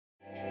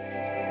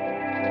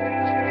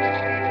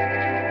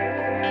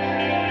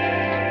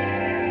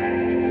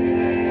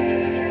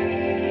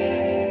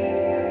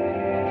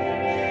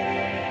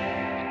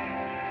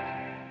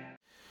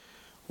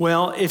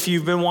Well, if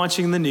you've been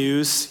watching the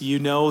news, you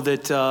know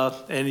that,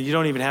 and you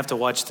don't even have to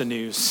watch the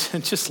news,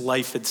 just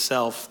life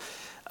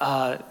itself.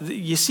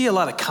 You see a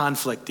lot of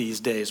conflict these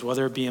days,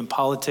 whether it be in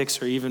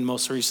politics or even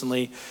most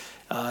recently,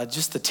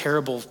 just the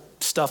terrible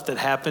stuff that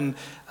happened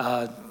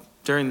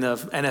during the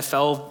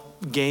NFL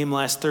game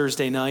last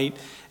Thursday night.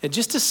 And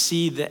just to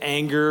see the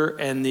anger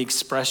and the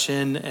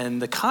expression and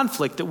the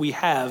conflict that we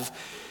have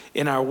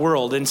in our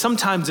world. And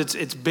sometimes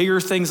it's bigger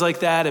things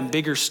like that and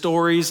bigger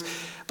stories.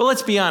 But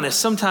let's be honest,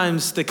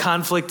 sometimes the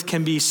conflict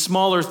can be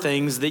smaller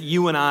things that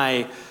you and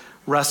I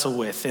wrestle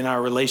with in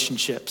our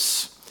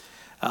relationships.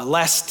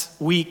 Last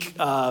week,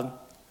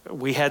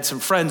 we had some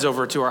friends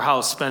over to our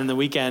house spending the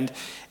weekend,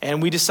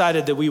 and we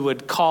decided that we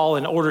would call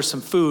and order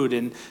some food.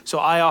 And so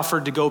I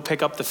offered to go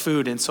pick up the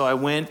food. And so I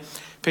went,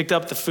 picked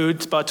up the food.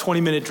 It's about a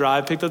 20-minute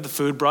drive, picked up the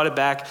food, brought it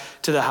back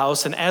to the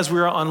house. And as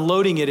we were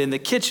unloading it in the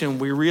kitchen,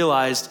 we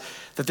realized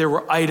that there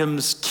were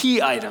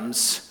key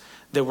items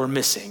that were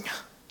missing.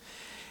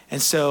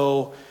 And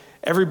so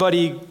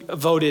everybody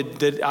voted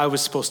that I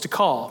was supposed to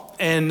call.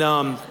 And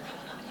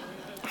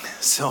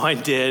so I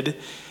did.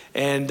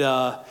 And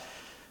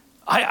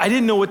I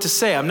didn't know what to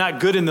say. I'm not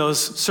good in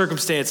those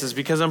circumstances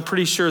because I'm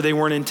pretty sure they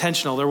weren't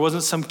intentional. There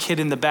wasn't some kid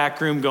in the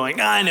back room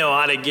going, I know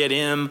how to get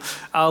him.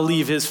 I'll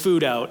leave his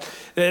food out.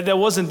 That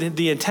wasn't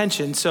the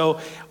intention. So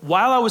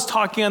while I was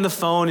talking on the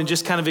phone and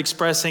just kind of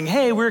expressing,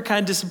 hey, we're kind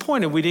of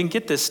disappointed we didn't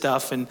get this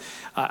stuff. And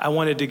I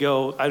wanted to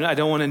go, I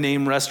don't want to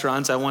name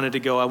restaurants. I wanted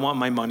to go, I want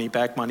my money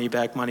back, money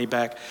back, money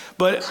back.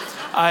 But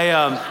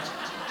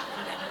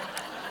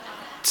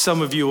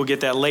some of you will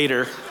get that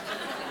later.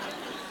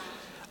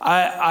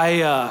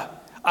 I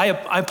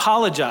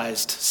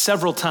apologized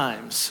several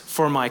times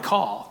for my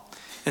call.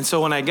 And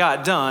so when I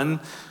got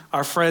done,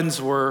 our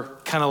friends were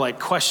kind of like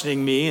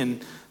questioning me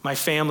and my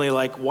family,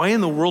 like, why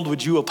in the world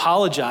would you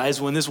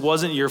apologize when this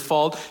wasn't your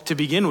fault to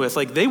begin with?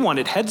 Like, they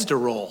wanted heads to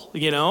roll,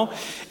 you know?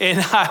 And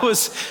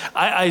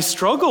I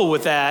struggle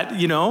with that,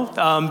 you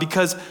know,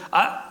 because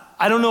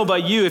I don't know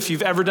about you if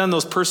you've ever done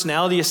those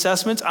personality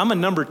assessments. I'm a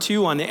number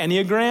 2 on the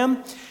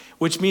Enneagram,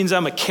 which means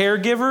I'm a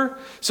caregiver.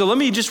 So let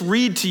me just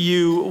read to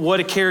you what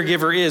a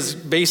caregiver is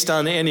based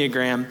on the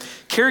Enneagram.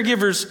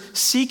 Caregivers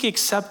seek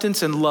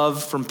acceptance and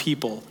love from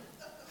people.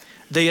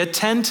 They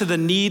attend to the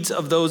needs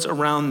of those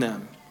around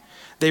them.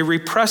 They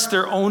repress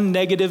their own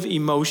negative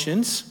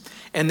emotions,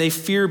 and they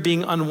fear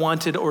being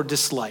unwanted or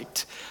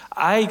disliked.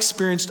 I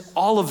experienced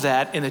all of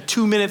that in a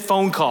 2-minute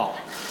phone call.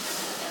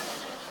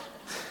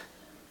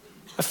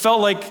 I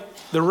felt like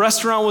the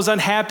restaurant was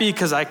unhappy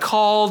because I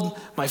called.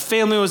 My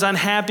family was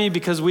unhappy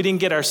because we didn't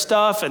get our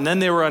stuff. And then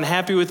they were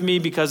unhappy with me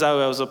because I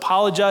was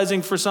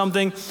apologizing for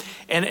something.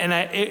 And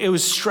it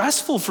was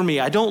stressful for me.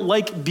 I don't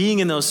like being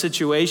in those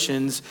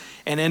situations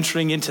and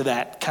entering into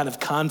that kind of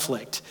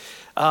conflict.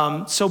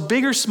 So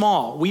big or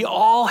small, we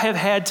all have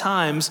had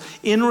times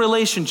in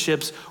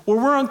relationships where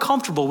we're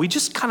uncomfortable. We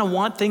just kind of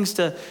want things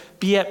to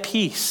be at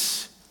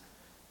peace,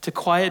 to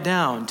quiet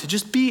down, to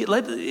just be,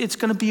 it's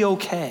going to be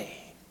okay.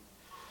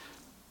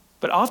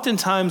 But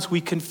oftentimes we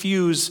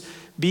confuse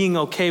being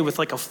okay with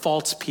like a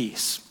false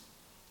peace.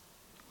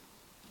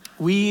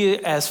 We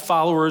as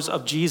followers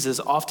of Jesus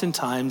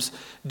oftentimes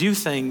do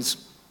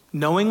things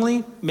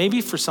knowingly.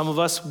 Maybe for some of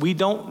us, we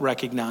don't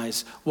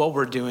recognize what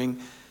we're doing,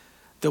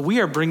 that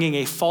we are bringing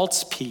a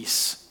false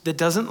peace that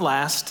doesn't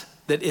last,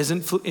 that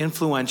isn't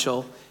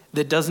influential,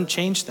 that doesn't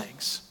change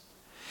things.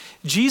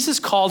 Jesus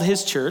called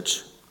his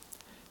church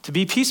to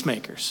be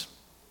peacemakers.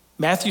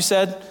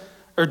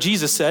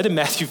 Jesus said in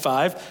Matthew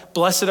 5,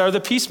 blessed are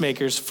the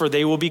peacemakers, for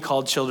they will be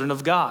called children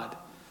of God.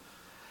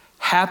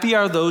 Happy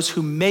are those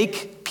who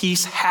make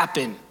peace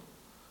happen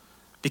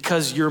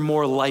because you're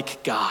more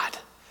like God.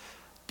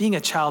 Being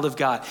a child of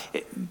God,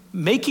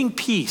 making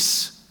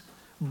peace,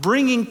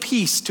 bringing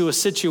peace to a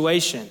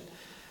situation,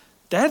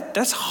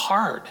 that's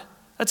hard.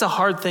 That's a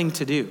hard thing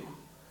to do.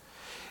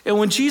 And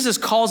when Jesus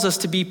calls us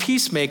to be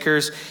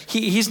peacemakers,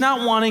 he's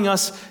not wanting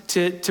us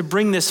to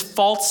bring this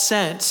false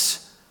sense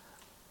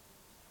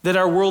that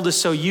our world is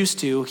so used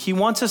to. He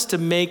wants us to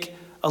make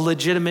a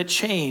legitimate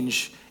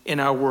change in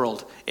our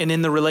world and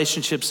in the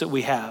relationships that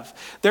we have.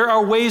 There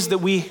are ways that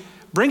we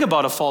bring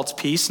about a false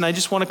peace, and I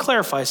just want to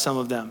clarify some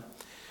of them.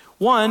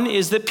 One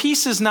is that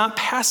peace is not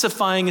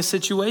pacifying a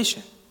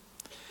situation.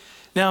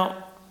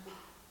 Now,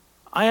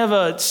 I have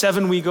a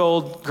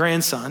 7-week-old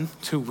grandson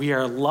who we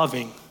are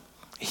loving.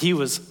 He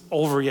was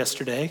over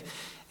yesterday,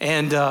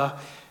 and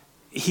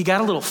he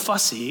got a little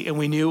fussy, and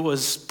we knew it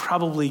was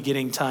probably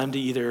getting time to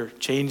either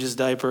change his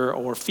diaper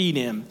or feed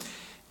him.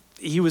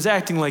 He was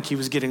acting like he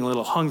was getting a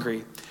little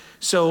hungry.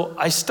 So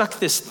I stuck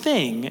this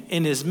thing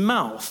in his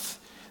mouth.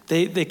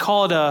 They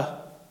call it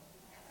a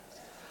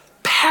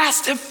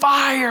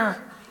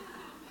pacifier.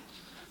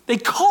 They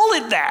call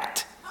it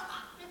that.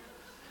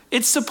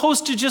 It's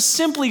supposed to just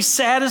simply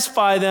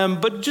satisfy them,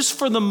 but just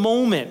for the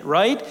moment,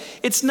 right?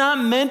 It's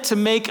not meant to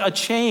make a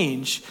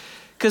change.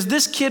 Because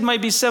this kid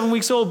might be 7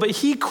 weeks old, but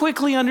he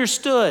quickly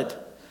understood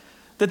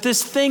that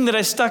this thing that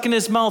I stuck in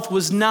his mouth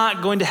was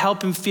not going to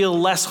help him feel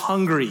less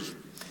hungry.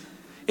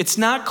 It's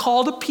not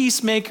called a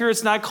peacemaker.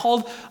 It's not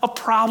called a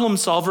problem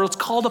solver. It's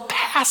called a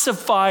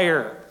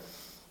pacifier.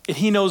 And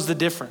he knows the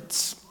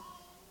difference.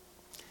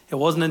 It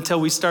wasn't until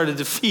we started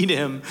to feed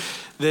him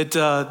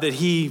that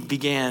he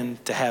began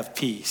to have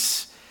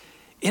peace.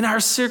 In our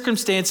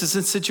circumstances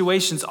and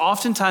situations,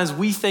 oftentimes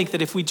we think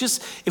that if we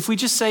just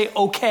say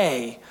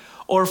okay,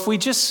 or if we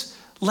just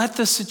let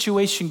the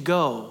situation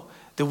go,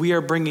 that we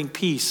are bringing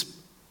peace.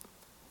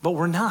 But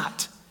we're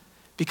not,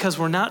 because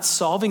we're not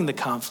solving the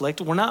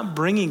conflict. We're not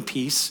bringing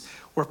peace.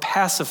 We're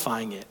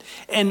pacifying it.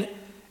 And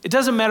it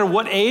doesn't matter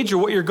what age or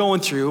what you're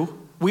going through.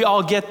 We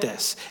all get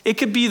this. It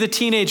could be the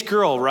teenage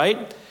girl,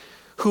 right,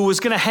 who was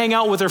going to hang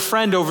out with her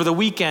friend over the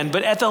weekend,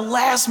 but at the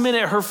last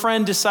minute, her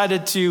friend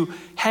decided to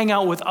hang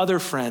out with other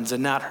friends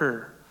and not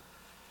her.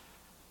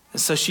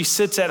 And so she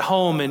sits at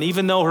home, and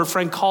even though her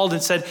friend called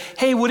and said,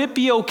 hey, would it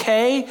be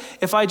okay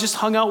if I just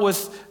hung out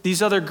with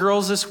these other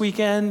girls this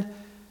weekend?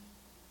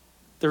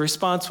 The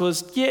response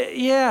was,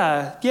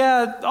 yeah,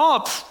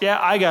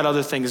 I got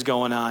other things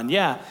going on.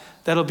 Yeah,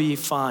 that'll be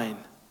fine.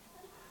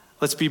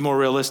 Let's be more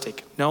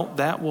realistic. No,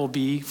 that will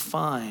be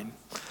fine.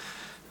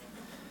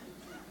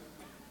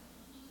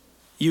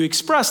 You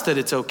express that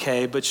it's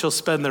okay, but she'll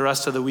spend the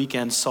rest of the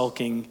weekend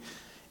sulking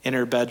in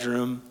her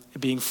bedroom,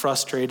 being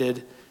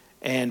frustrated,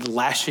 and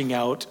lashing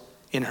out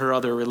in her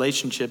other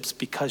relationships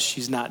because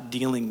she's not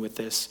dealing with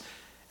this.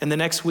 And the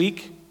next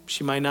week,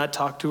 she might not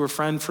talk to her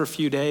friend for a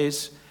few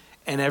days,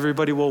 and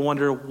everybody will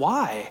wonder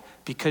why,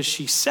 because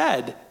she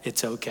said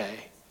it's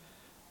okay.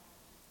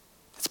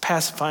 It's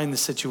pacifying the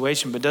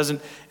situation, but it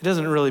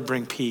doesn't really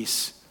bring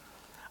peace.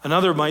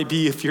 Another might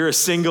be if you're a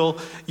single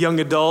young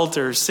adult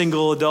or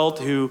single adult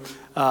who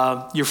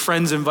your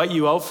friends invite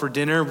you out for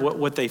dinner.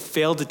 What they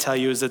fail to tell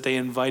you is that they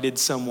invited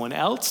someone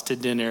else to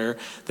dinner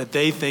that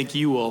they think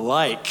you will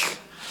like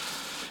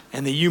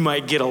and that you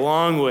might get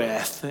along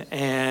with.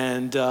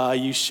 And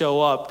you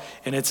show up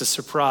and it's a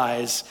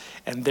surprise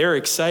and they're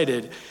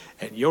excited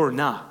and you're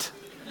not.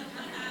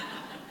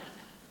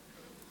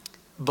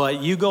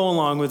 But you go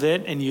along with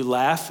it and you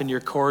laugh and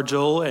you're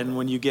cordial, and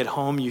when you get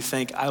home you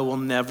think, I will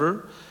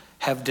never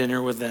have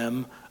dinner with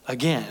them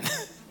again.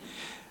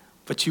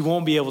 But you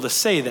won't be able to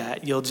say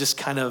that. You'll just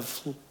kind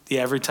of,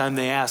 every time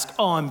they ask,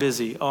 oh, I'm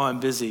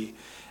busy,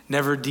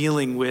 never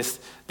dealing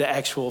with the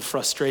actual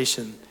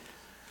frustration.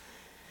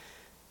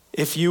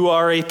 If you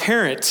are a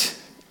parent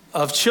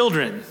of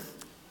children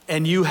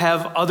and you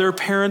have other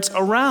parents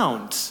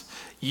around,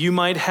 you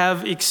might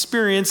have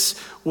experience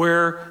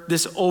where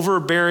this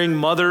overbearing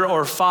mother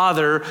or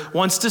father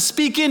wants to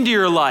speak into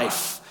your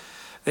life.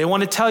 They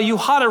want to tell you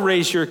how to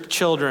raise your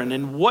children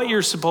and what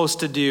you're supposed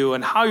to do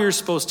and how you're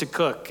supposed to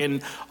cook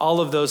and all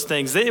of those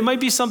things. It might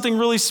be something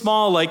really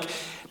small like,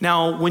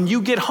 now when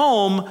you get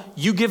home,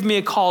 you give me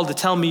a call to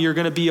tell me you're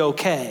going to be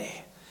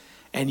okay.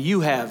 And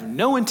you have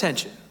no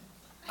intention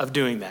of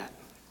doing that.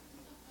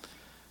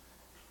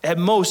 At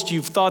most,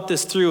 you've thought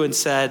this through and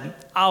said,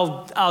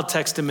 I'll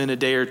text him in a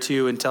day or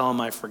two and tell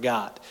him I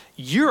forgot.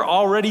 You're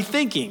already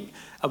thinking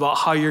about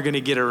how you're going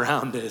to get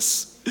around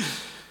this.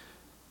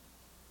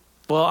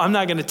 Well, I'm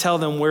not going to tell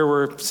them where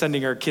we're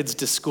sending our kids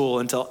to school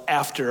until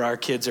after our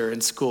kids are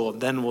in school.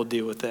 Then we'll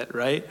deal with it,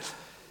 right?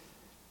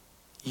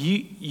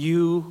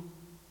 You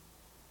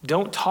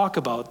don't talk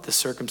about the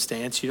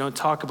circumstance. You don't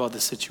talk about the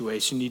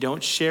situation. You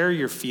don't share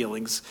your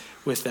feelings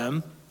with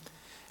them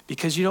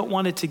because you don't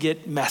want it to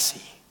get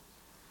messy.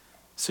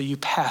 So you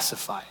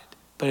pacify it,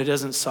 but it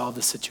doesn't solve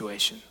the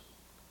situation.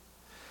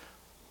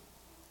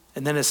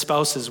 And then as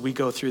spouses, we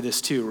go through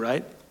this too,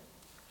 right?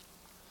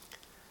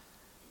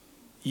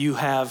 You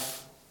have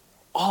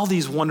all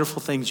these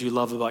wonderful things you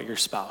love about your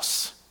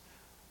spouse.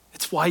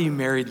 It's why you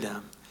married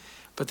them.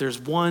 But there's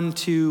 1,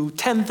 2,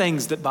 10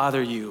 things that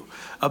bother you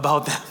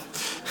about them.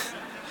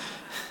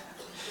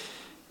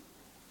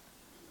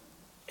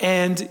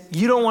 And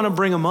you don't want to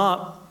bring them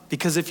up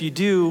because if you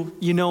do,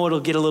 you know it'll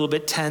get a little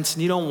bit tense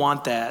and you don't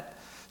want that.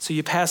 So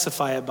you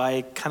pacify it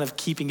by kind of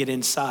keeping it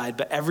inside.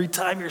 But every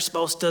time your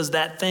spouse does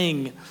that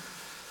thing,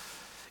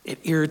 it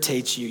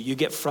irritates you. You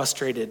get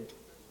frustrated.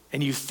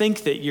 And you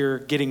think that you're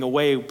getting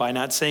away by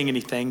not saying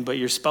anything, but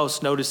your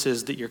spouse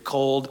notices that you're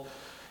cold,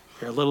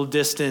 you're a little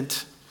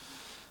distant,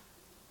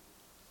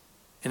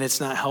 and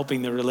it's not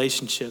helping the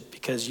relationship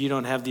because you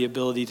don't have the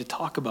ability to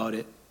talk about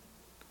it,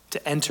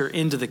 to enter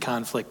into the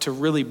conflict, to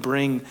really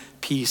bring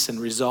peace and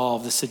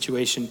resolve the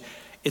situation.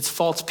 It's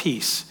false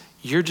peace.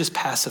 You're just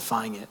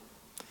pacifying it.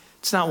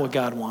 It's not what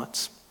God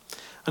wants.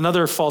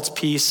 Another false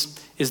peace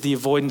is the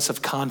avoidance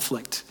of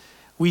conflict.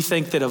 We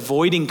think that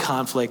avoiding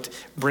conflict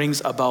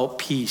brings about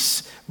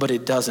peace, but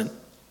it doesn't.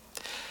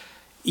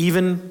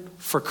 Even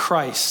for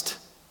Christ,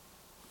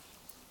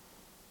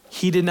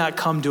 he did not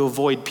come to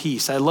avoid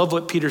peace. I love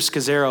what Pastor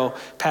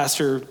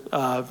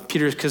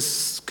Peter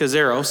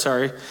Scazzero,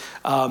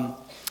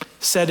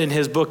 said in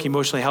his book,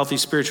 Emotionally Healthy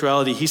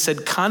Spirituality. He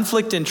said,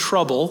 conflict and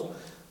trouble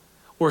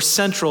were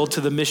central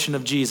to the mission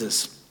of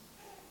Jesus.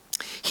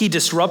 He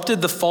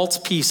disrupted the false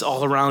peace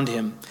all around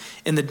him.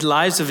 In the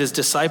lives of his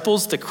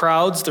disciples, the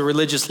crowds, the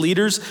religious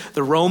leaders,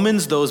 the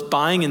Romans, those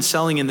buying and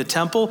selling in the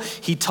temple,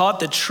 he taught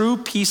that true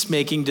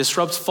peacemaking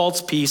disrupts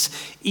false peace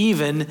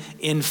even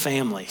in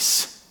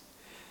families.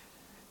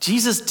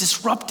 Jesus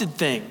disrupted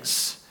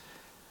things,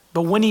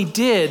 but when he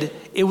did,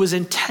 it was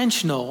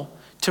intentional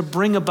to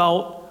bring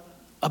about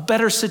a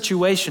better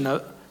situation,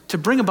 to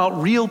bring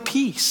about real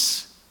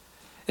peace.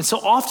 And so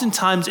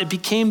oftentimes it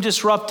became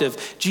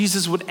disruptive.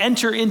 Jesus would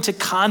enter into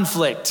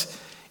conflict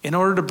in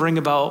order to bring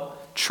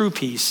about true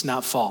peace,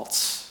 not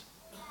false.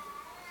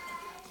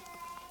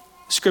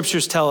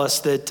 Scriptures tell us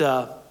that,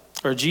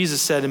 or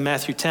Jesus said in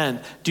Matthew 10,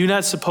 "Do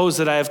not suppose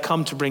that I have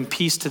come to bring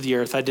peace to the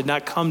earth. I did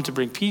not come to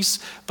bring peace,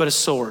 but a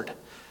sword.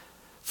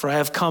 For I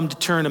have come to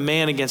turn a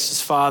man against his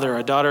father,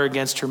 a daughter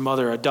against her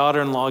mother, a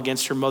daughter-in-law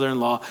against her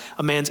mother-in-law.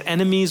 A man's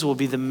enemies will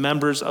be the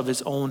members of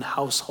his own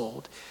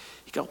household."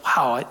 You go,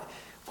 wow,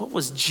 what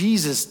was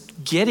Jesus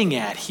getting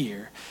at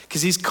here?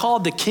 Because he's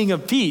called the King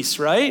of Peace,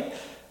 right?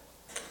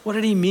 What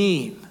did he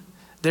mean?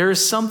 There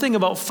is something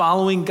about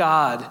following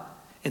God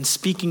and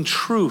speaking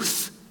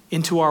truth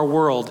into our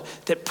world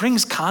that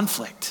brings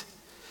conflict.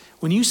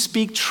 When you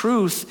speak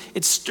truth,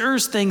 it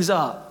stirs things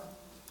up.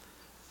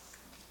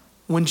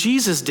 When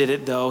Jesus did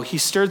it, though, he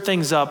stirred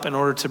things up in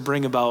order to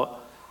bring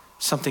about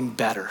something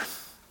better.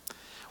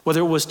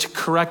 Whether it was to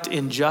correct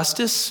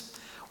injustice,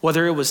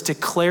 whether it was to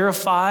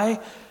clarify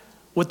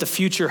what the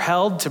future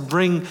held, to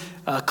bring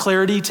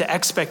clarity to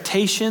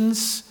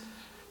expectations,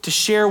 to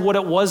share what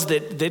it was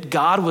that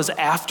God was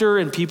after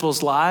in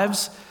people's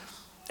lives.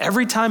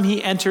 Every time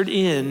he entered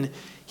in,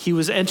 he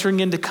was entering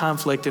into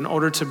conflict in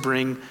order to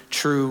bring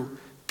true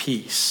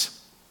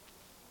peace.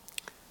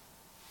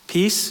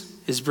 Peace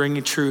is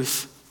bringing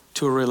truth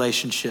to a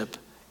relationship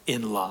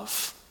in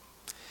love.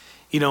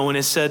 You know, when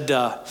it said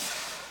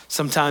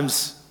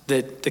sometimes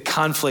that the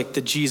conflict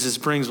that Jesus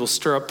brings will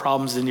stir up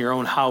problems in your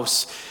own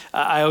house,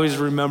 I always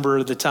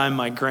remember the time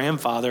my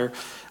grandfather,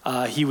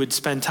 he would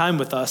spend time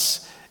with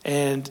us,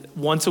 and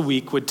once a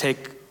week would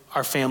take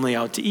our family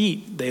out to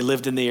eat. They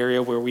lived in the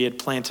area where we had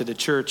planted a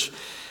church.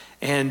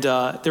 And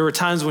there were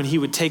times when he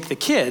would take the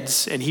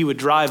kids and he would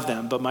drive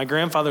them. But my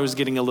grandfather was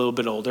getting a little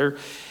bit older,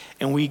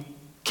 and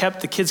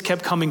the kids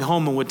kept coming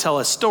home and would tell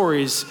us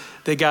stories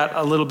that got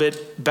a little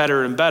bit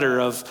better and better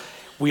of,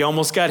 we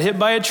almost got hit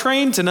by a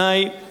train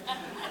tonight.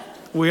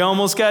 We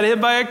almost got hit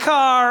by a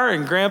car,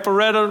 and Grandpa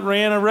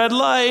ran a red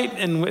light.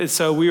 And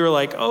so we were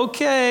like,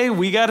 okay,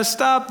 we got to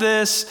stop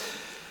this.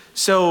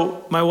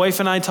 So my wife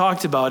and I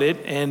talked about it,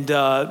 and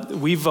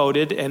we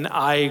voted, and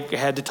I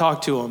had to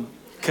talk to him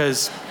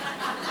because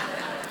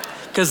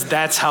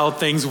that's how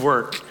things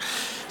work.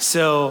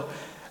 So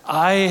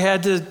I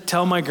had to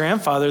tell my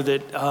grandfather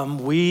that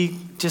we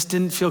just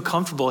didn't feel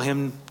comfortable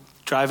him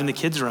driving the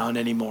kids around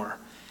anymore.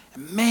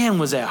 And man,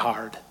 was that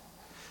hard.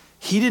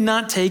 He did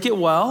not take it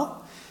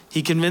well.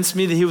 He convinced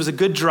me that he was a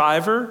good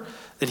driver,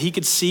 that he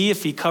could see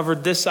if he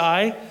covered this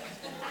eye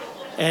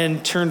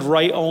and turned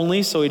right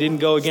only so he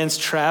didn't go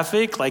against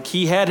traffic. Like,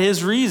 he had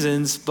his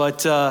reasons,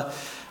 but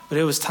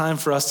it was time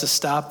for us to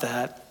stop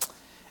that.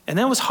 And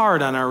that was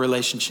hard on our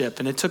relationship,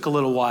 and it took a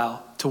little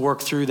while to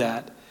work through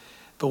that.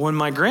 But when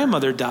my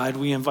grandmother died,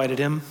 we invited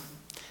him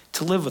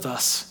to live with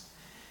us.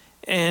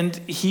 And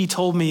he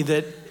told me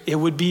that it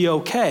would be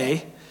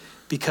okay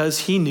because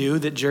he knew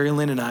that Jerry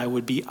Lynn and I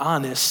would be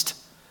honest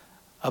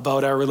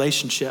about our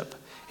relationship.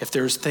 If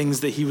there's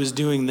things that he was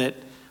doing that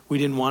we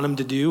didn't want him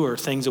to do, or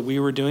things that we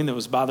were doing that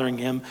was bothering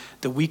him,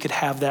 that we could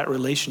have that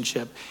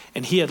relationship.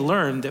 And he had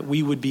learned that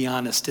we would be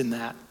honest in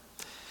that.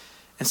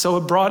 And so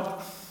it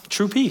brought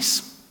true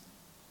peace,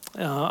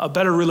 a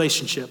better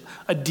relationship,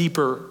 a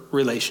deeper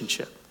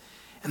relationship.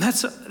 And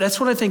that's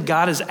what I think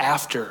God is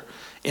after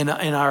in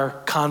our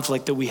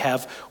conflict that we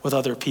have with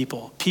other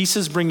people. Peace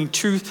is bringing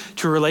truth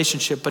to a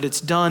relationship, but it's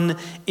done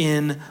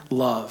in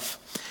love.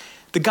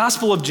 The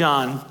Gospel of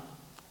John,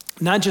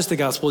 not just the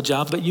Gospel of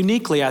John, but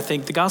uniquely, I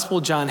think, the Gospel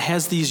of John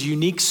has these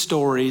unique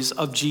stories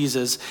of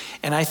Jesus.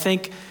 And I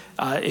think,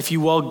 if you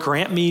will,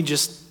 grant me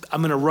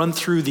I'm going to run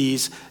through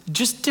these,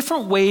 just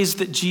different ways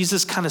that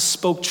Jesus kind of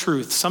spoke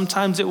truth.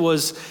 Sometimes it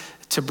was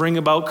to bring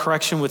about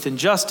correction with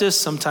injustice.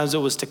 Sometimes it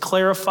was to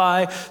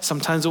clarify.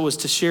 Sometimes it was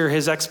to share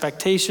his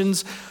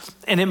expectations.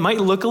 And it might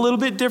look a little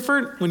bit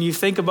different when you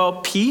think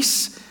about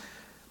peace.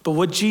 But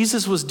what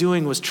Jesus was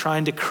doing was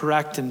trying to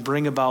correct and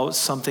bring about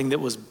something that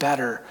was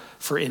better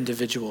for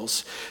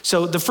individuals.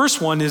 So the first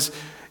one is,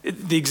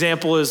 the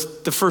example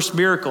is the first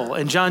miracle.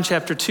 In John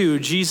chapter 2,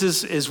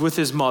 Jesus is with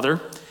his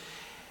mother,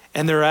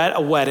 and they're at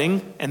a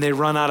wedding, and they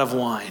run out of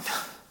wine.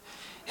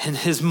 And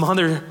his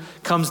mother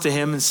comes to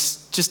him and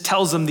just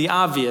tells him the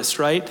obvious,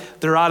 right?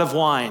 They're out of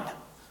wine.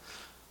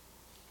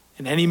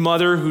 And any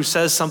mother who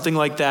says something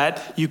like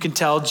that, you can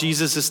tell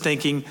Jesus is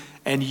thinking,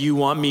 and you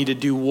want me to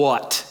do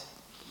what?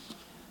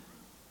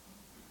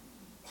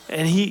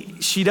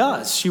 And she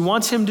does. She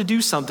wants him to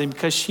do something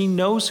because she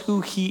knows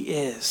who he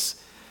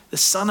is, the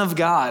Son of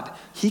God.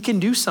 He can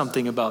do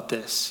something about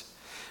this.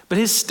 But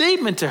his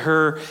statement to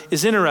her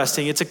is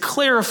interesting. It's a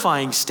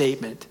clarifying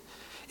statement.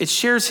 It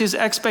shares his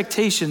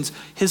expectations,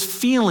 his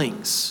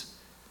feelings.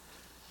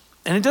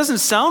 And it doesn't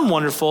sound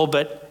wonderful,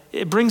 but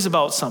it brings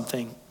about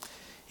something.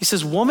 He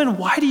says, "Woman,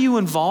 why do you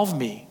involve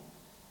me?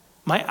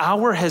 My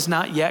hour has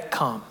not yet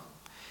come."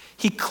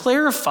 He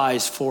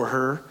clarifies for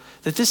her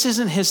that this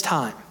isn't his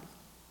time.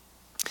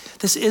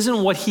 This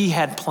isn't what he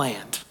had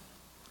planned.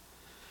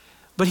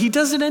 But he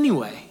does it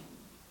anyway.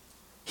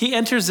 He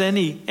enters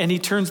in and he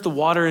turns the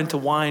water into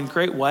wine.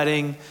 Great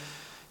wedding.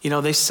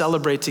 They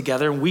celebrate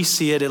together, and we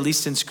see it, at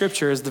least in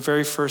Scripture, as the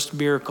very first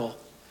miracle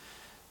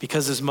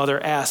because his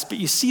mother asked. But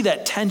you see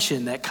that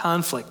tension, that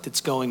conflict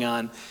that's going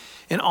on.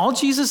 And all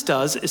Jesus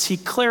does is he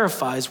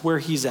clarifies where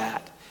he's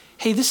at.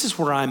 Hey, this is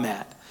where I'm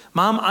at.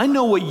 Mom, I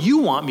know what you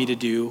want me to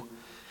do,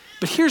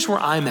 but here's where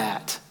I'm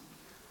at.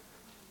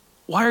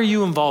 Why are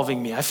you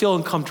involving me? I feel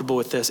uncomfortable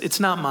with this. It's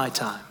not my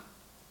time.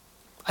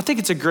 I think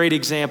it's a great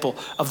example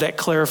of that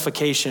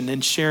clarification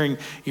and sharing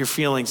your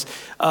feelings.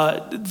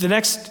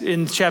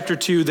 In chapter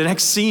 2, the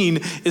next scene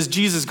is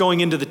Jesus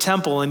going into the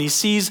temple, and he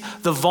sees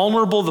the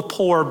vulnerable, the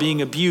poor,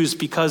 being abused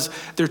because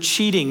they're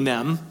cheating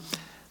them.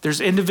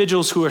 There's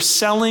individuals who are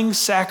selling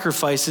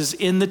sacrifices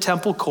in the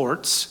temple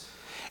courts,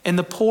 and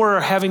the poor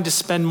are having to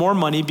spend more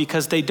money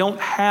because they don't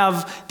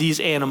have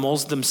these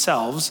animals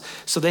themselves,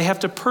 so they have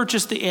to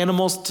purchase the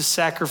animals to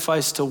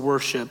sacrifice to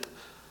worship.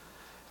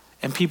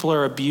 And people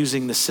are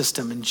abusing the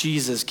system, and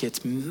Jesus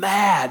gets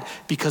mad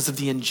because of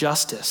the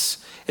injustice.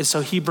 And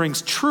so he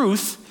brings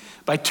truth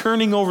by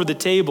turning over the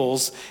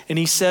tables, and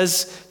he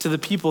says to the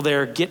people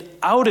there, "Get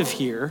out of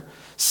here.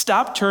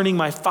 Stop turning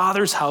my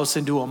Father's house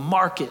into a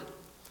market."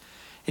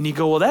 And you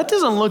go, well, that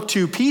doesn't look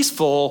too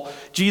peaceful,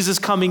 Jesus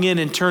coming in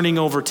and turning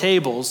over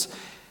tables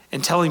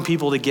and telling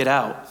people to get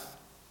out.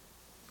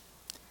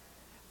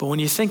 But when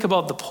you think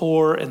about the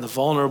poor and the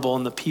vulnerable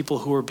and the people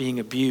who are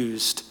being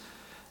abused,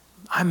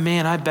 I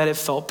bet it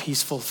felt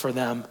peaceful for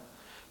them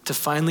to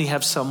finally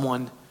have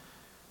someone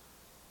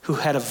who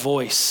had a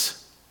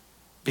voice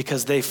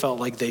because they felt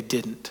like they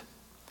didn't.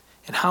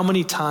 And how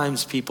many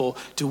times, people,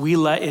 do we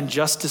let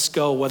injustice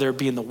go, whether it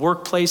be in the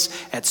workplace,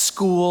 at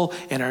school,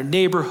 in our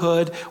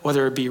neighborhood,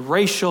 whether it be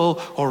racial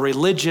or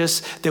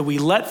religious, that we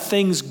let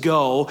things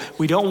go,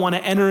 we don't want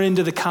to enter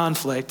into the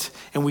conflict,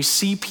 and we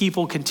see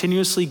people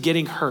continuously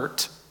getting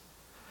hurt,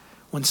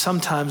 when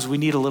sometimes we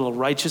need a little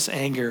righteous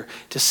anger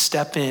to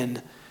step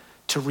in,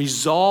 to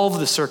resolve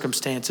the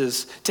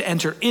circumstances, to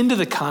enter into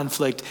the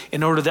conflict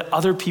in order that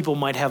other people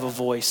might have a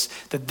voice,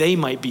 that they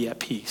might be at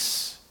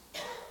peace.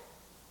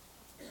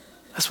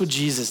 That's what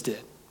Jesus did.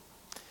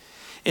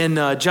 In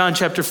John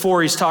chapter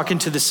 4, he's talking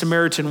to the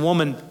Samaritan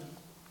woman,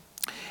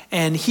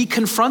 and he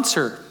confronts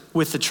her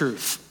with the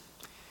truth.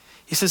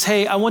 He says,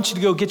 "Hey, I want you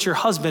to go get your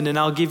husband, and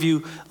I'll give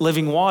you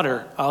living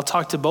water. I'll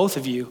talk to both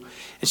of you."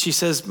 And she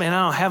says, "Man,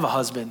 I don't have a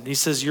husband." He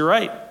says, "You're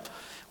right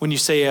when you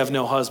say you have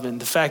no husband.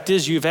 The fact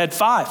is you've had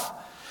 5,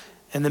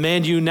 and the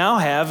man you now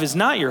have is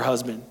not your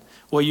husband.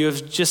 What you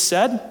have just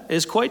said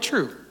is quite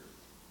true."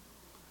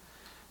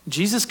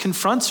 Jesus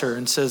confronts her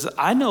and says,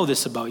 "I know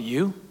this about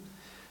you."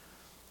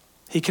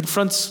 He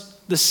confronts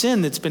the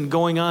sin that's been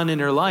going on in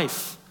her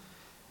life.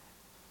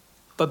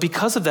 But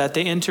because of that,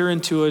 they enter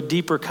into a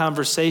deeper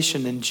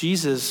conversation, and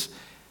Jesus,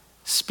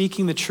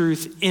 speaking the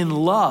truth in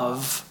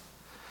love,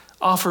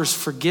 offers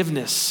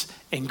forgiveness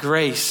and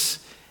grace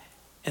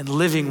and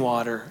living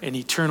water and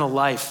eternal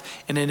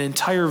life. And an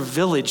entire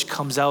village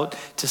comes out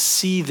to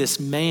see this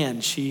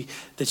man. She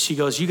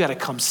goes, "You got to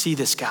come see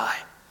this guy."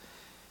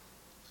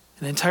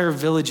 An entire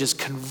village is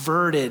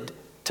converted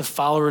to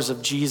followers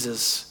of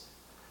Jesus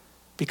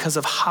because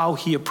of how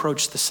he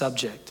approached the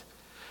subject.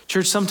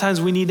 Church,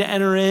 sometimes we need to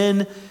enter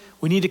in.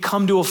 We need to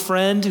come to a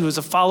friend who is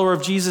a follower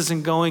of Jesus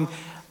and going,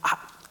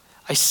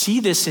 I see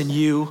this in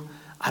you.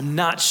 I'm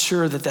not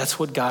sure that that's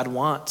what God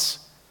wants.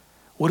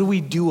 What do we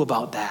do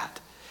about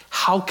that?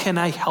 How can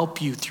I help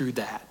you through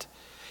that?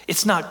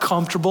 It's not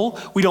comfortable.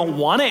 We don't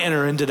want to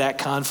enter into that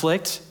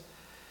conflict.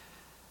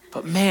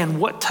 But man,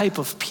 what type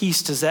of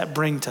peace does that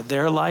bring to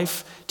their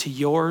life, to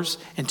yours,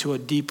 and to a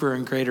deeper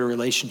and greater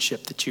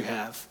relationship that you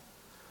have?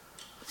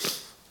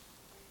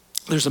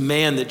 There's a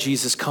man that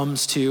Jesus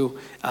comes to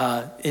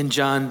in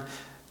John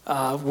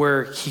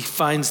where he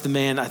finds the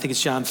man, I think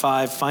it's John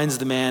 5, finds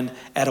the man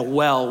at a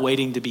well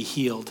waiting to be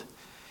healed.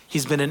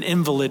 He's been an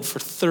invalid for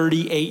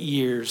 38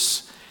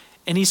 years,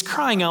 and he's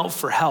crying out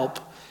for help.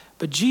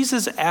 But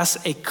Jesus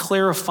asks a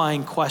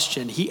clarifying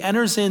question. He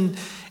enters in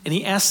and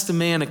he asks the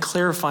man a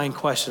clarifying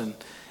question,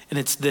 and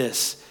it's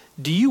this: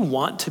 do you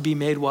want to be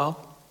made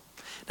well?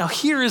 Now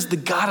here is the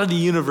God of the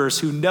universe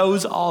who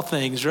knows all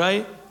things,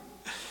 right?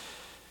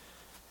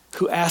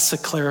 Who asks a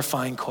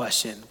clarifying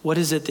question. What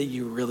is it that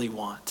you really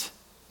want?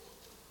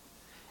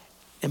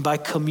 And by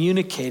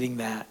communicating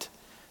that,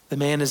 the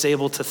man is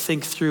able to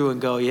think through and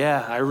go,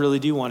 yeah, I really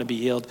do want to be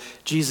healed.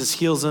 Jesus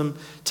heals him.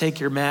 Take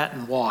your mat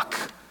and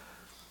walk.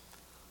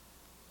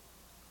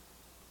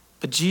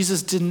 But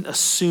Jesus didn't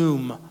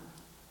assume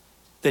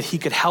that he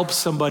could help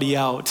somebody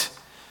out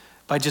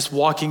by just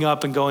walking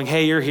up and going,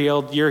 hey, you're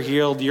healed, you're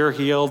healed, you're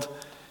healed.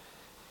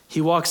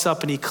 He walks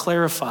up and he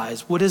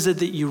clarifies, what is it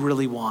that you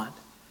really want?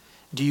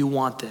 Do you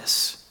want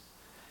this?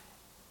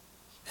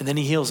 And then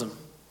he heals him.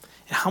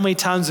 And how many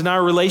times in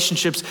our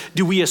relationships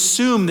do we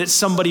assume that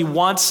somebody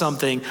wants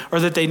something or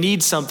that they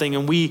need something,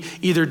 and we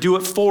either do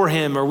it for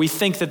him or we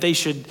think that they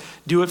should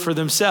do it for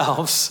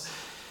themselves?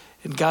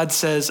 And God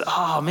says,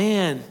 oh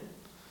man,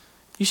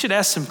 you should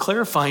ask some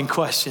clarifying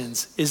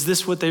questions. Is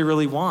this what they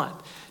really want?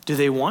 Do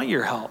they want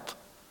your help?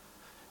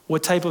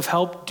 What type of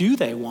help do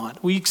they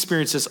want? We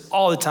experience this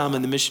all the time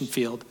in the mission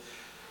field.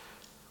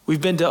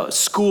 We've been to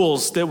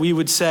schools that we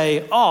would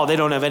say, oh, they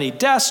don't have any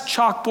desks,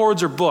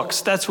 chalkboards, or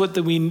books. That's what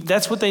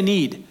they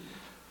need.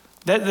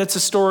 That's a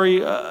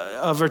story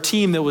of our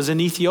team that was in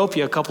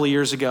Ethiopia a couple of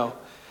years ago.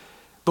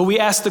 But we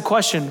asked the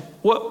question,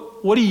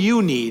 what do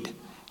you need?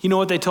 You know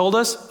what they told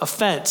us? A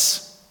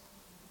fence.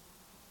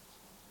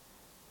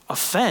 A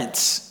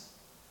fence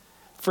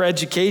for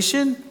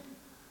education?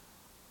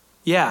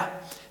 Yeah,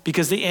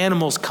 because the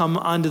animals come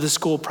onto the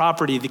school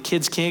property. The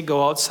kids can't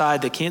go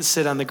outside. They can't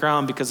sit on the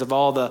ground because of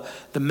all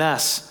the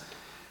mess.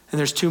 And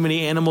there's too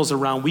many animals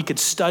around. We could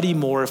study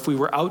more if we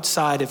were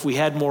outside. If we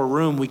had more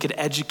room, we could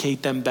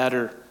educate them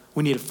better.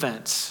 We need a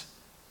fence.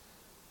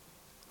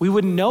 We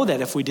wouldn't know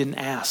that if we didn't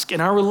ask. In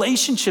our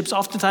relationships,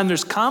 oftentimes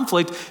there's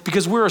conflict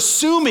because we're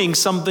assuming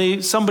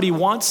somebody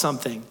wants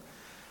something.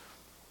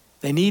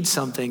 They need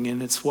something,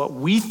 and it's what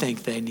we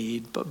think they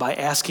need. But by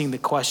asking the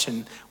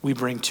question, we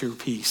bring true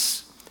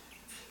peace.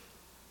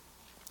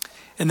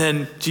 And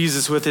then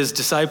Jesus with his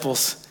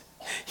disciples,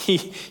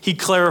 he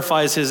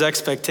clarifies his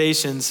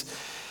expectations.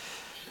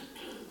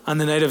 On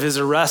the night of his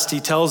arrest,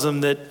 he tells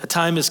them that a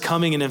time is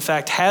coming, and in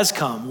fact has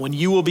come, when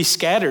you will be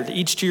scattered,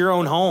 each to your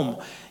own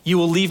home. You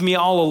will leave me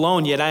all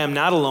alone, yet I am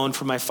not alone,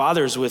 for my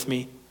Father is with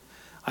me.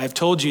 I have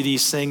told you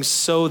these things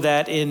so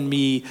that in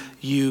me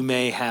you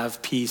may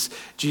have peace.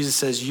 Jesus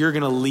says, you're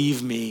going to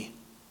leave me.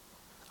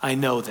 I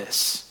know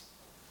this.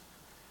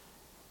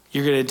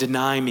 You're going to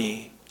deny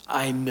me.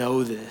 I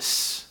know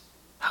this.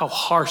 How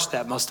harsh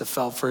that must have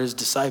felt for his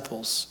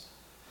disciples.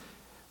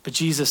 But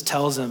Jesus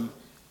tells them,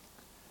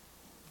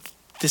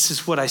 this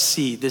is what I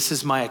see. This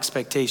is my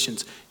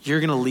expectations.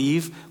 You're going to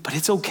leave, but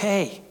it's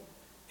okay.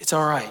 It's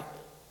all right.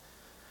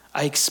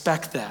 I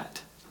expect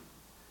that.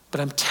 But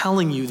I'm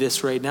telling you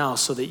this right now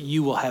so that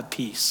you will have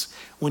peace.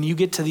 When you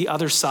get to the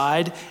other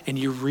side and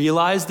you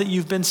realize that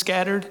you've been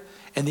scattered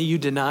and that you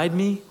denied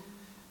me,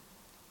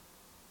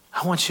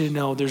 I want you to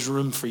know there's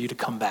room for you to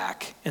come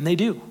back. And they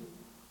do.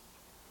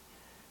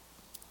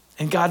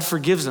 And God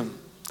forgives them.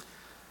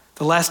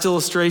 The last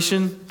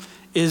illustration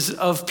is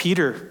of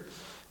Peter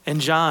and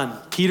John.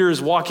 Peter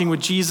is walking with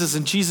Jesus,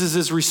 and Jesus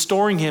is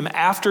restoring him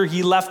after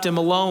he left him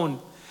alone.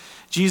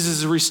 Jesus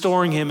is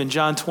restoring him in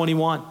John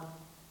 21.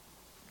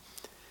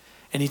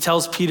 And he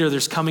tells Peter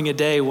there's coming a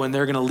day when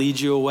they're going to lead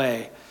you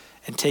away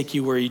and take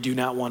you where you do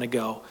not want to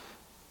go.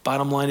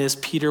 Bottom line is,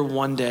 Peter,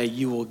 one day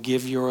you will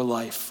give your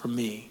life for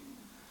me,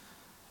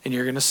 and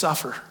you're going to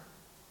suffer.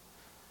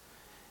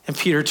 And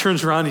Peter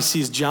turns around, he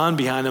sees John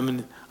behind him,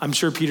 and I'm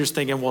sure Peter's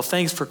thinking, well,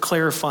 thanks for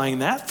clarifying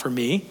that for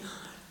me.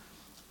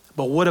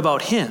 But what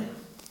about him?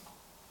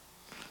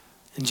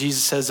 And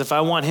Jesus says, if I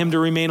want him to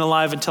remain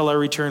alive until I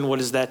return, what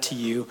is that to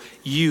you?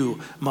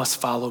 You must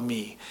follow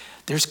me.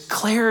 There's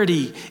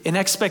clarity in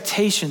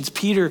expectations.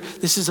 Peter,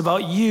 this is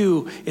about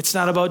you. It's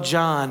not about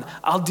John.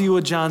 I'll deal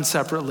with John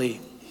separately.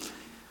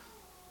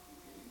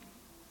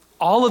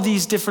 All of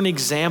these different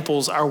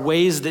examples are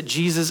ways that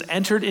Jesus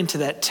entered into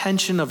that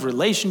tension of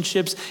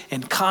relationships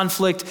and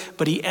conflict,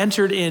 but he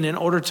entered in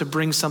order to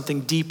bring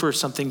something deeper,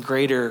 something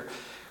greater,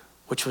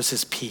 which was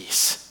his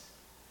peace,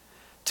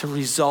 to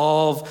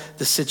resolve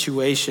the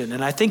situation.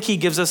 And I think he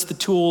gives us the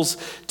tools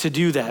to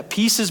do that.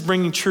 Peace is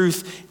bringing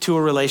truth to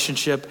a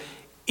relationship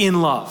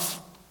in love.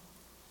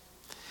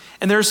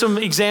 And there are some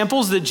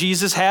examples that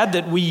Jesus had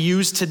that we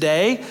use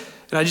today,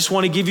 and I just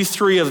want to give you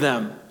 3 of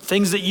them,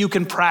 things that you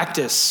can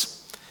practice.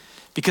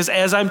 Because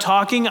as I'm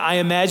talking, I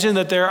imagine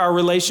that there are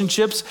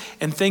relationships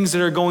and things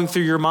that are going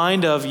through your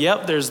mind of,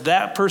 yep, there's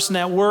that person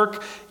at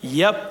work.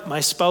 Yep,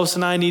 my spouse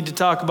and I need to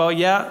talk about,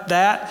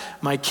 that.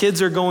 My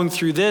kids are going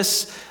through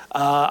this.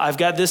 I've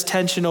got this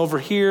tension over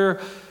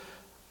here.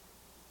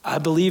 I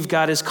believe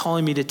God is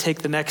calling me to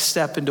take the next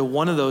step into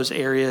one of those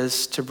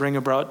areas to bring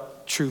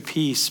about true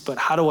peace. But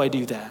how do I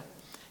do that?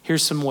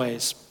 Here's some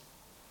ways.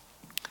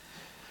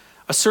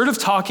 Assertive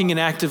talking and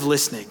active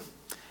listening.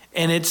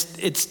 And it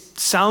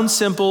sounds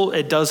simple,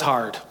 it does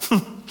hard.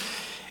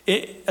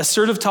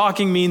 Assertive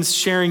talking means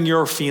sharing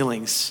your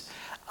feelings.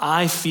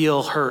 I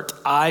feel hurt.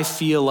 I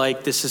feel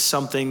like this is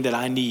something that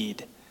I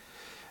need.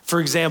 For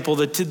example,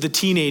 the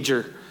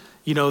teenager,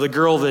 the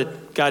girl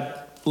that got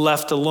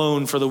left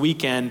alone for the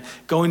weekend,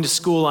 going to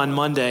school on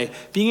Monday,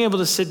 being able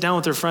to sit down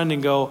with her friend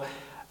and go,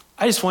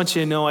 I just want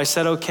you to know I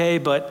said okay,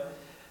 but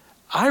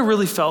I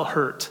really felt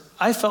hurt.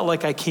 I felt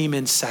like I came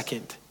in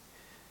second.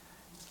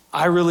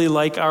 I really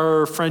like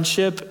our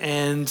friendship,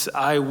 and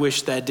I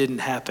wish that didn't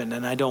happen,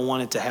 and I don't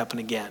want it to happen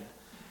again.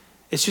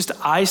 It's just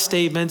I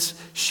statements,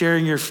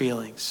 sharing your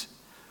feelings.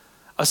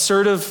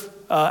 Assertive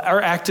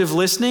or active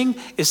listening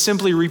is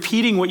simply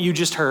repeating what you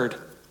just heard.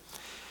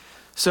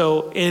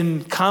 So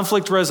in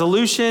conflict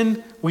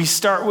resolution, we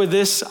start with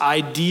this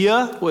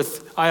idea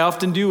I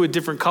often do with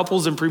different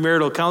couples in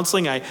premarital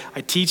counseling. I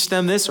teach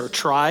them this or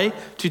try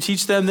to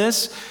teach them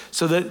this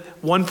so that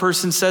one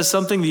person says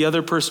something, the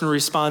other person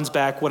responds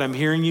back. What I'm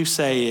hearing you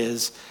say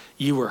is,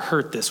 you were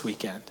hurt this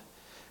weekend.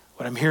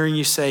 What I'm hearing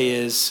you say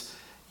is,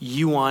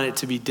 you want it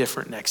to be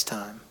different next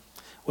time.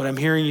 What I'm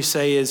hearing you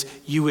say is,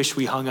 you wish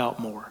we hung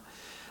out more.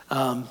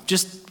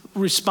 Just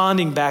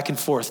responding back and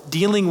forth,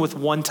 dealing with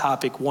one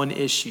topic, one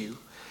issue.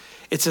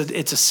 It's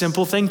a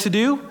simple thing to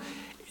do.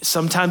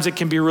 Sometimes it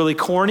can be really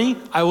corny.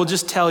 I will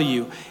just tell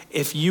you,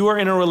 if you are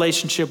in a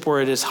relationship where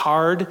it is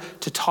hard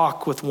to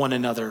talk with one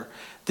another,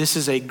 this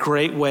is a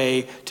great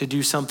way to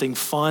do something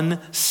fun,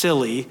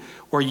 silly,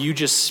 where you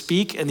just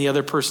speak and the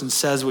other person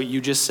says what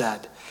you just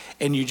said.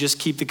 And you just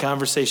keep the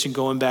conversation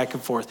going back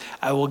and forth.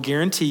 I will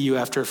guarantee you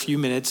after a few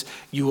minutes,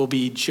 you will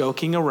be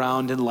joking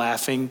around and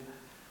laughing,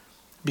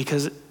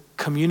 because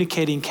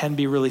communicating can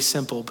be really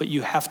simple, but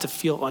you have to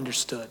feel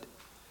understood.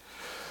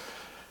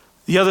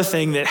 The other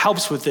thing that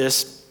helps with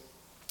this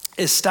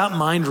is stop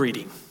mind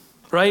reading,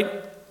 right?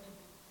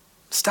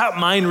 Stop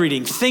mind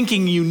reading,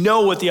 thinking you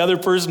know what the other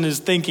person is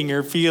thinking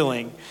or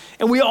feeling.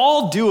 And we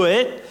all do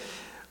it,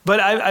 but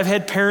I've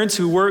had parents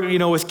who work,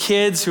 with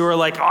kids who are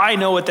like, oh, I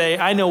know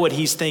what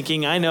he's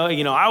thinking. I know,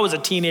 I was a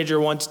teenager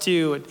once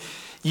too. And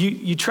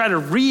you try to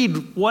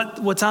read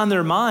what's on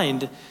their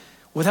mind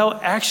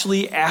without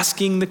actually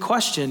asking the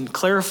question,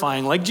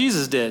 clarifying like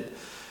Jesus did.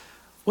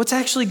 What's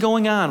actually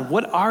going on?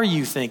 What are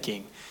you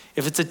thinking?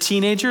 If it's a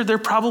teenager, they're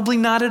probably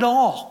not at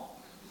all.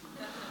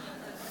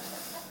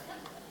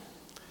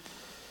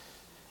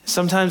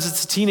 Sometimes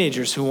it's the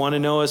teenagers who want to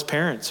know as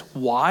parents,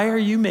 why are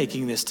you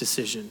making this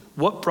decision?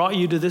 What brought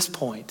you to this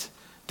point?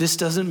 This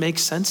doesn't make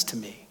sense to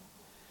me.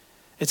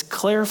 It's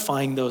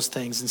clarifying those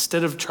things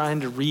instead of trying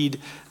to read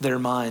their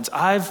minds.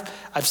 I've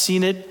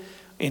seen it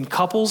in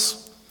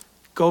couples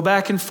go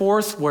back and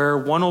forth where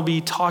one will be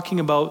talking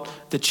about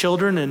the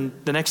children, and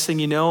the next thing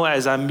you know,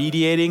 as I'm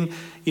mediating,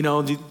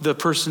 the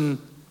person,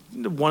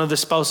 one of the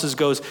spouses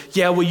goes,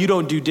 yeah, well, you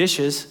don't do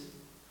dishes.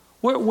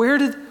 Where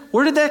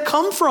did that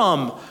come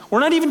from? We're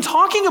not even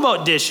talking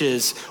about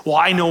dishes. Well,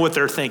 I know what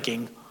they're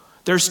thinking.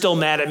 They're still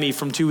mad at me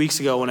from 2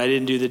 weeks ago when I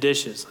didn't do the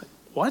dishes.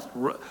 What?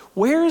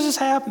 Where is this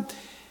happening?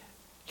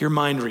 You're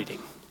mind reading.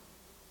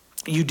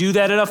 You do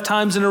that enough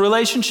times in a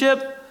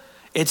relationship,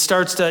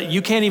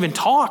 you can't even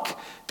talk,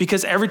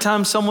 because every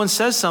time someone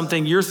says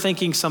something, you're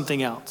thinking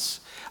something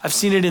else. I've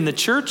seen it in the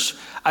church.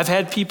 I've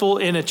had people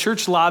in a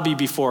church lobby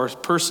before. A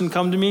person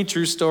come to me,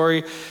 true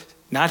story,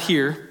 not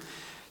here,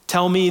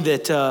 tell me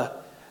that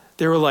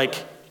they were like,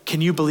 can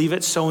you believe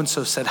it?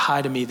 So-and-so said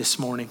hi to me this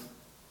morning.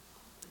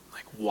 I'm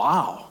like,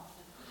 wow,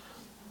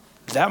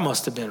 that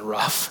must have been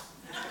rough.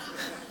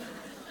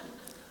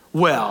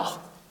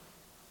 Well,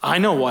 I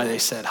know why they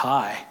said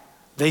hi.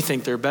 They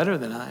think they're better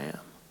than I am.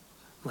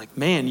 I'm like,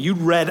 man, you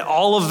read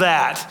all of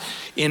that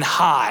in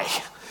hi.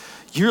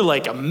 You're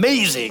like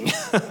amazing.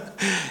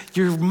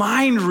 You're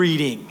mind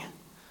reading.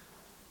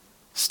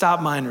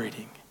 Stop mind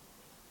reading.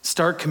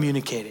 Start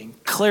communicating,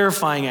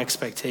 clarifying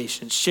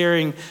expectations,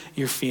 sharing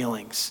your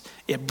feelings.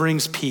 It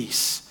brings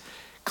peace.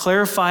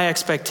 Clarify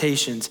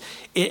expectations.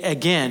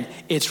 Again,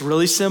 it's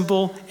really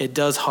simple. It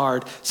does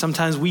hard.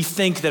 Sometimes we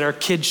think that our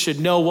kids should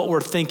know what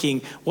we're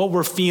thinking, what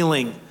we're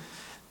feeling.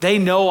 They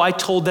know I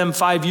told them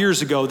 5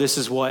 years ago this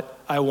is what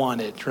I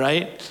wanted,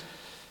 right?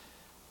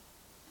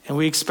 And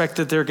we expect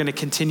that they're going to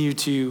continue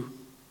to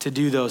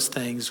do those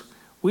things.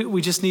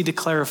 We just need to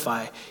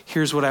clarify.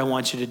 Here's what I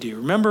want you to do.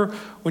 Remember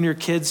when your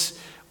kids,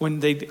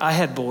 I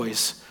had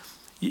boys,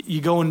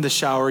 you go in the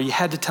shower, you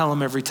had to tell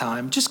them every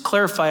time, just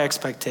clarify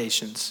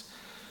expectations.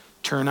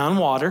 Turn on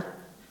water,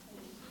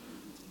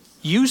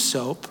 use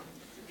soap,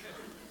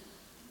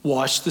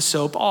 wash the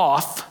soap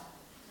off,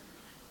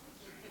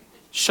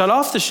 shut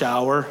off the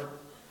shower,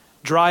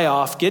 dry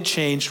off, get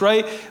changed,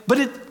 right?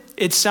 But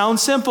it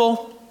sounds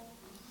simple.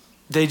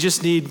 They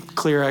just need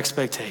clear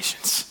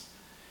expectations.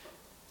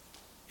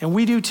 And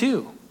we do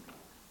too.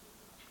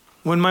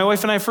 When my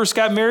wife and I first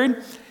got married,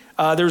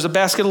 there was a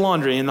basket of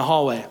laundry in the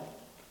hallway.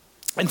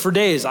 And for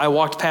days, I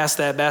walked past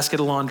that basket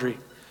of laundry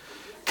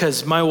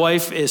because my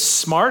wife is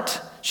smart.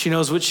 She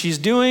knows what she's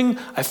doing.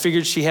 I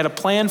figured she had a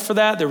plan for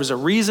that. There was a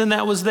reason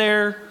that was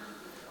there.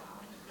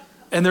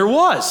 And there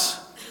was.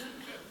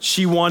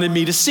 She wanted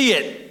me to see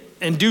it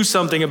and do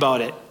something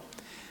about it.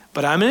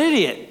 But I'm an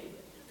idiot.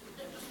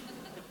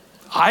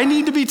 I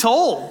need to be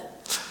told.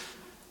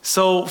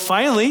 So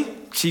finally,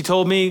 she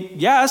told me,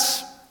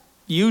 yes,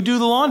 you do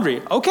the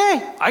laundry.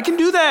 Okay, I can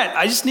do that.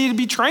 I just need to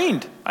be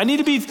trained. I need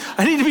to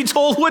be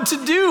told what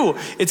to do.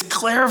 It's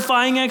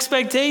clarifying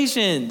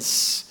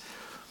expectations.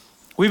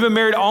 We've been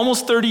married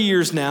almost 30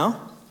 years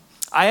now.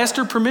 I asked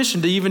her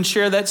permission to even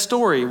share that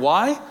story.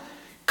 Why?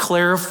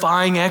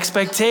 Clarifying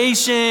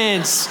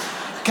expectations.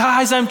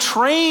 Guys, I'm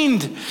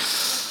trained.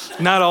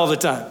 Not all the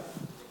time.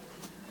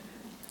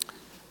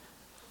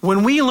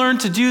 When we learn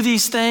to do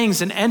these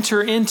things and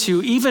enter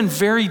into even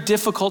very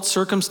difficult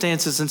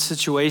circumstances and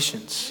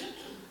situations,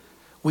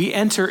 we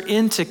enter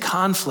into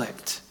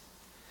conflict.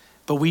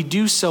 but we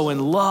do so in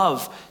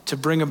love to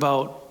bring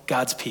about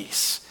God's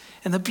peace.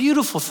 And the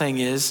beautiful thing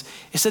is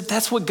that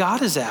that's what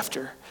God is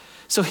after.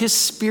 So his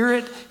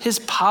Spirit, his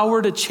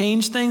power to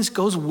change things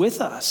goes with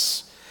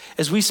us.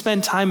 As we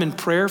spend time in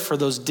prayer for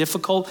those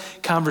difficult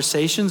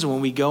conversations,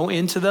 when we go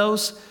into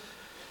those,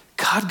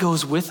 God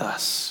goes with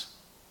us.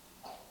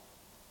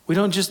 We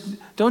don't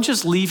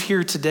just leave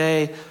here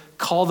today,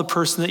 call the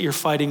person that you're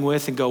fighting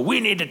with and go, we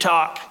need to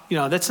talk.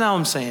 That's not what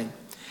I'm saying.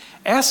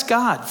 Ask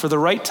God for the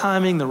right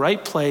timing, the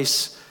right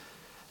place,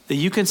 that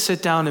you can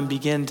sit down and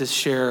begin to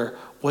share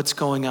what's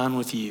going on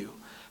with you,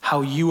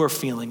 how you are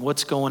feeling,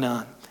 what's going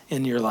on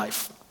in your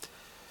life.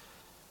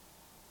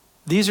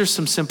 These are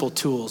some simple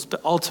tools,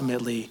 but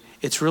ultimately,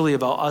 it's really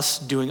about us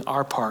doing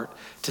our part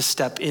to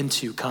step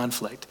into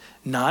conflict,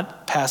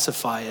 not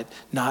pacify it,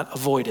 not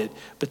avoid it,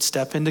 but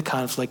step into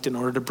conflict in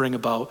order to bring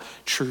about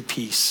true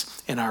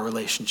peace in our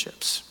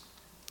relationships.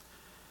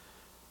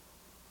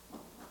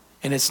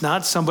 And it's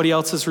not somebody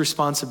else's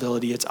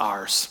responsibility, it's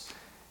ours.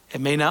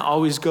 It may not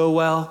always go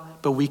well,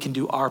 but we can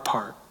do our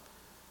part.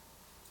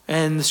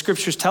 And the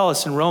scriptures tell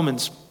us in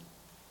Romans,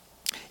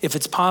 if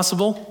it's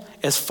possible,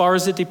 as far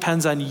as it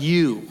depends on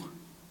you,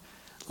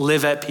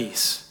 live at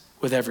peace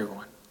with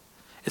everyone.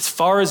 As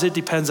far as it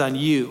depends on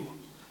you.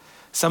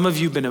 Some of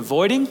you have been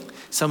avoiding,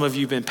 some of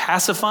you have been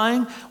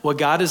pacifying. What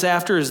God is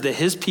after is that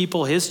his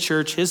people, his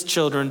church, his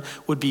children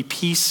would be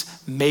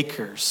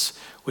peacemakers,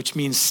 which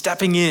means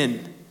stepping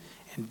in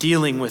and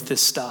dealing with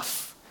this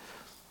stuff.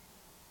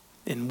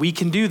 And we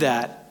can do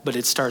that, but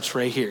it starts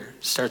right here.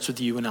 It starts with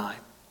you and I.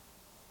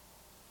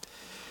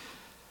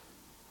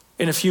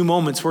 In a few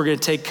moments, we're going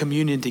to take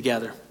communion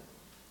together.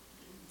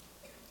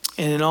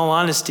 And in all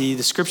honesty,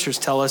 the scriptures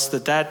tell us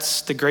that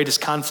that's the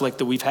greatest conflict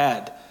that we've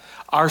had.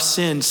 Our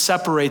sin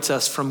separates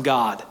us from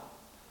God.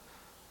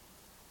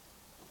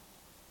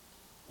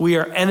 We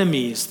are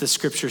enemies, the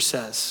scripture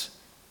says.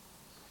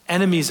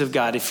 Enemies of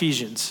God,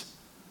 Ephesians.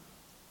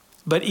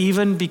 But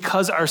even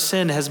because our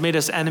sin has made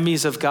us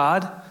enemies of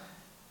God,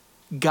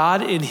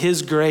 God in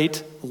his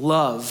great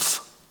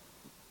love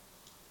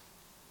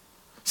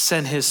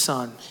sent his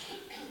son,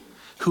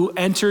 who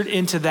entered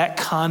into that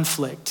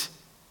conflict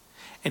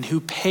and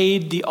who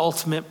paid the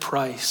ultimate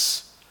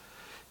price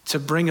to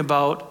bring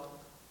about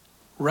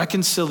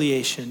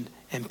reconciliation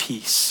and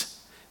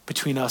peace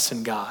between us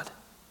and God.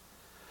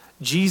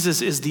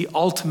 Jesus is the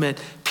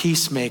ultimate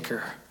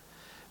peacemaker,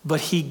 but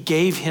he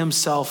gave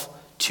himself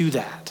to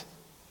that.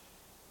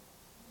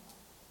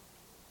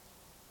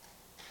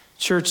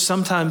 Church,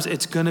 sometimes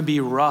it's going to be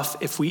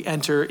rough if we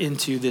enter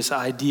into this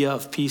idea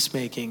of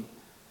peacemaking,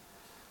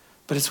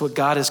 but it's what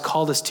God has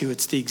called us to.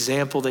 It's the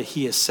example that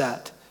he has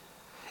set.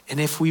 And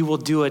if we will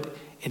do it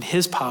in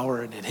his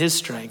power and in his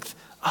strength,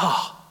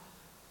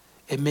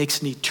 it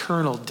makes an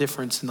eternal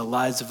difference in the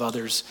lives of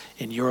others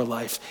in your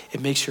life.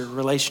 It makes your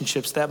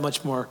relationships that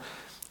much more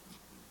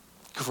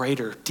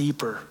greater,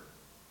 deeper.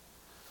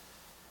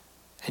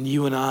 And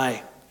you and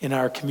I, in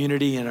our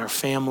community, in our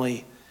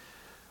family,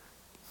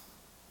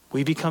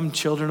 we become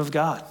children of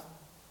God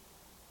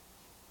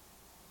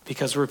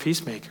because we're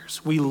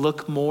peacemakers. We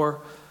look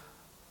more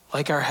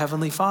like our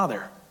Heavenly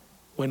Father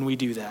when we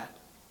do that.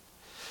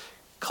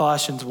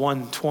 Colossians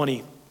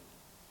 1:20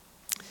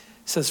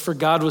 says, "For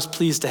God was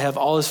pleased to have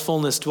all his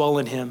fullness dwell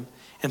in him,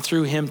 and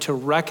through him to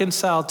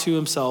reconcile to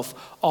himself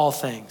all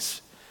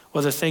things,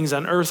 whether things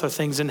on earth or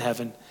things in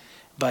heaven,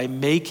 by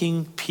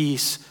making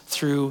peace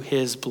through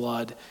his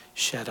blood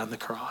shed on the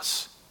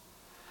cross."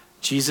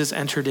 Jesus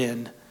entered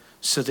in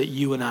so that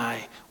you and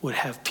I would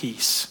have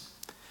peace.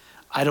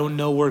 I don't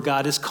know where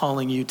God is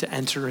calling you to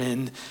enter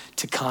in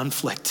to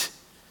conflict,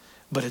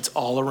 but it's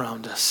all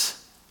around us.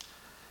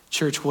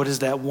 Church, what is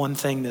that one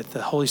thing that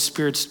the Holy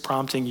Spirit's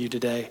prompting you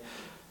today?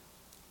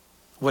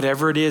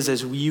 Whatever it is,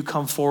 as you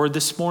come forward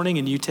this morning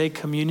and you take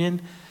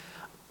communion,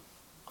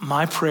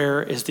 my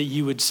prayer is that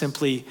you would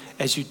simply,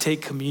 as you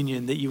take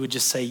communion, that you would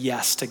just say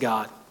yes to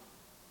God.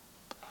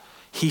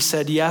 He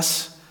said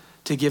yes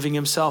to giving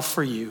himself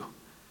for you.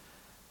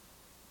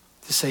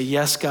 To say,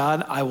 yes,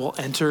 God, I will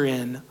enter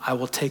in. I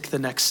will take the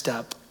next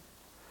step.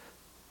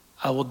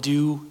 I will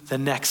do the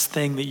next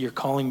thing that you're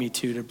calling me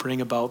to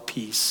bring about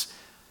peace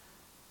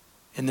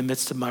in the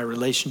midst of my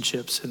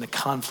relationships and the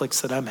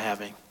conflicts that I'm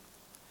having.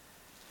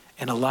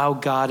 And allow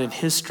God in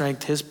his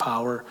strength, his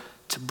power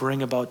to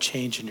bring about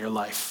change in your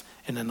life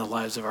and in the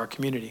lives of our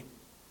community.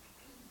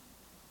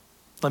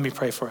 Let me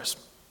pray for us.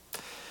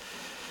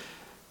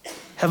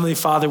 Heavenly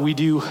Father, we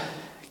do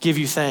give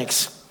you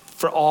thanks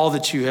for all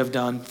that you have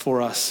done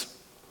for us.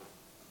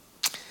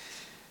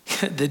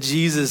 That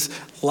Jesus'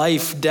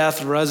 life,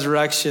 death,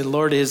 resurrection,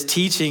 Lord, his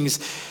teachings,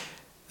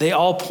 they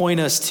all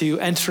point us to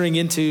entering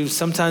into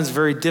sometimes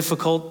very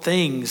difficult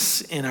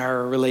things in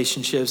our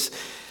relationships,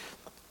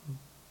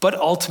 but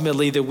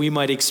ultimately that we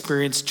might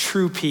experience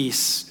true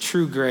peace,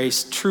 true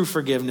grace, true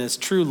forgiveness,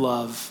 true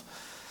love.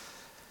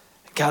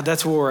 God,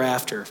 that's what we're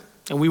after,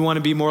 and we want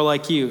to be more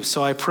like you.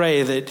 So I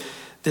pray that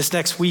this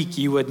next week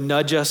you would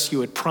nudge us, you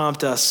would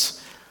prompt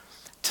us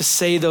to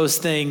say those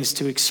things,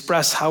 to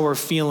express how we're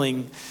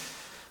feeling,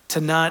 to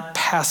not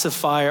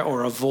pacify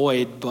or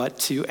avoid, but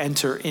to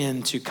enter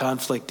into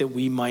conflict that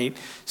we might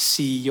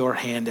see your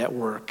hand at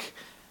work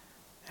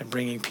and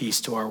bringing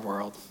peace to our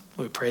world.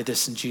 We pray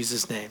this in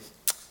Jesus' name.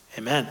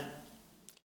 Amen.